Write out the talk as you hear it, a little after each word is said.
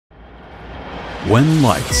When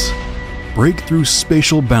lights break through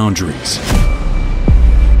spatial boundaries,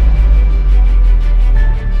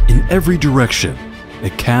 in every direction,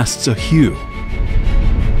 it casts a hue.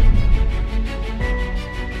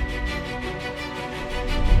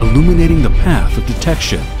 Illuminating the path of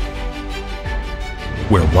detection.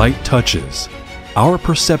 Where light touches, our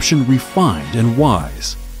perception refined and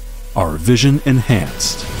wise, our vision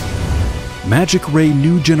enhanced. Magic Ray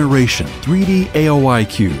New Generation 3D AOI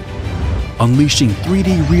Cube, unleashing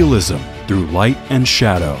 3D realism through light and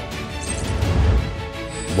shadow.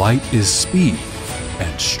 Light is speed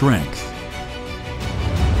and strength.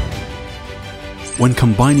 When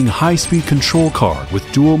combining high-speed control card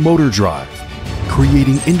with dual motor drive,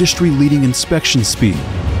 creating industry-leading inspection speed,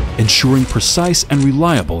 ensuring precise and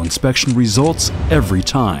reliable inspection results every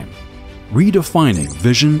time, redefining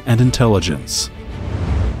vision and intelligence.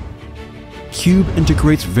 Cube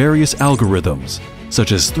integrates various algorithms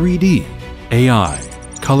such as 3D, AI,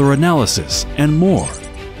 color analysis, and more.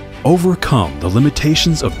 Overcome the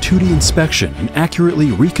limitations of 2D inspection and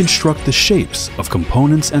accurately reconstruct the shapes of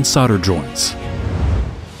components and solder joints,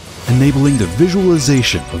 enabling the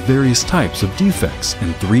visualization of various types of defects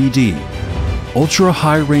in 3D.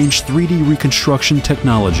 Ultra-high-range 3D reconstruction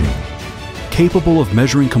technology, capable of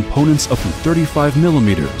measuring components up to 35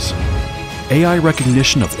 millimeters. AI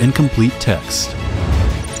recognition of incomplete text.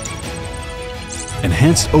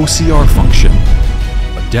 Enhanced OCR function.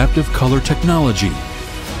 Adaptive color technology.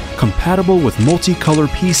 Compatible with multicolor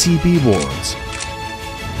PCB boards.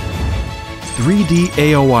 3D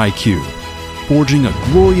AOI Cube, forging a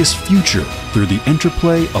glorious future through the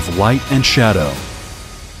interplay of light and shadow.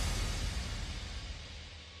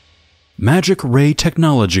 Magic Ray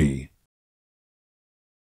technology.